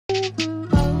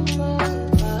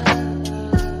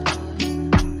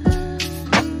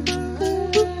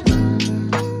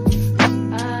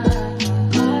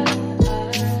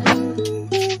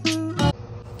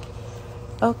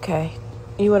Okay,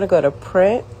 you want to go to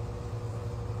print.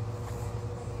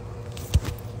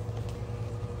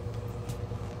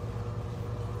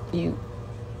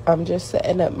 I'm just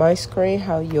setting up my screen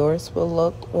how yours will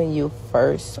look when you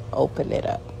first open it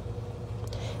up.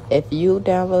 If you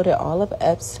downloaded all of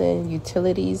Epson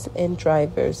utilities and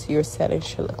drivers, your settings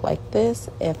should look like this.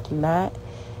 If not,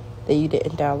 then you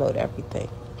didn't download everything.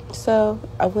 So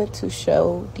I went to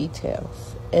show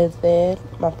details, and then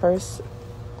my first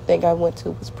thing I went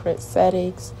to was print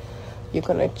settings. You're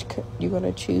gonna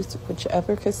choose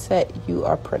whichever cassette you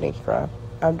are printing from.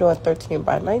 I'm doing 13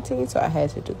 by 19, so I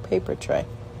had to do paper tray.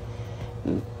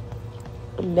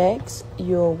 Next,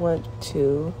 you'll want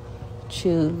to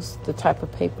choose the type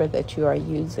of paper that you are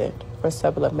using. For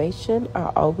sublimation,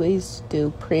 I always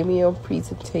do premium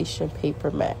presentation paper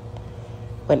matte.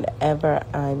 Whenever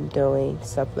I'm doing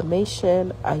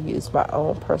sublimation, I use my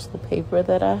own personal paper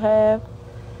that I have.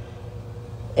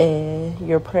 And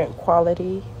your print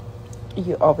quality,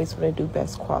 you always want to do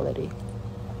best quality.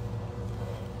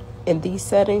 In these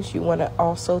settings, you want to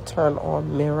also turn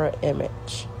on mirror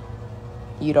image.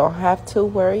 You don't have to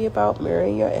worry about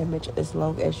mirroring your image as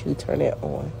long as you turn it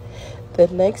on. The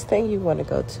next thing you want to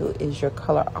go to is your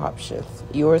color options.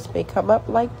 Yours may come up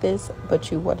like this,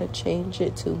 but you want to change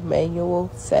it to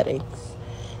manual settings.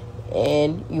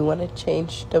 And you want to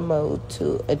change the mode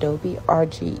to Adobe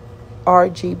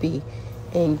RGB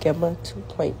and Gamma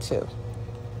 2.2.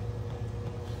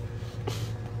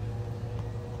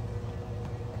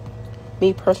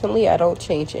 Me personally, I don't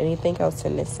change anything else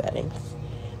in this settings.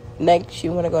 Next,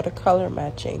 you want to go to color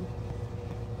matching.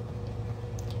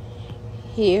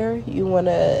 Here, you want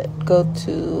to go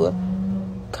to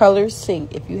color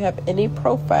sync. If you have any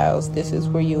profiles, this is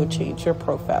where you will change your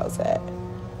profiles at.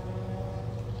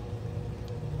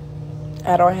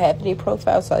 I don't have any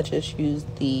profiles, so I just use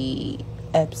the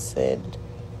Epson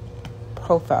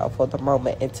profile for the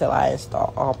moment until I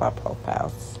install all my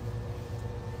profiles.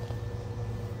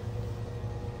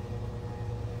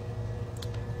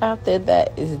 After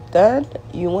that is done,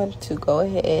 you want to go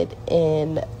ahead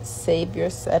and save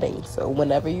your settings. So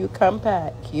whenever you come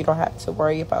back, you don't have to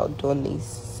worry about doing these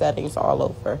settings all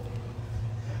over.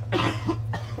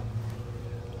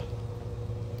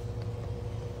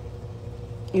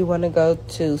 You want to go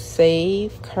to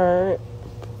save current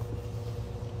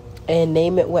and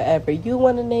name it whatever you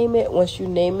want to name it. Once you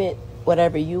name it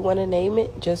whatever you want to name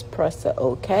it, just press the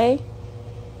OK.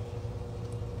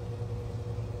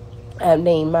 I've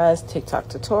named mine TikTok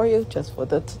tutorial just for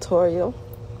the tutorial.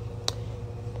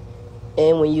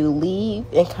 And when you leave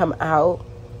and come out,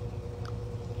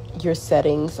 your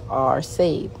settings are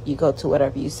saved. You go to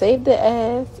whatever you saved it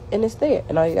as, and it's there.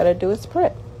 And all you gotta do is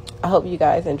print. I hope you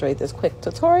guys enjoyed this quick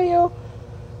tutorial.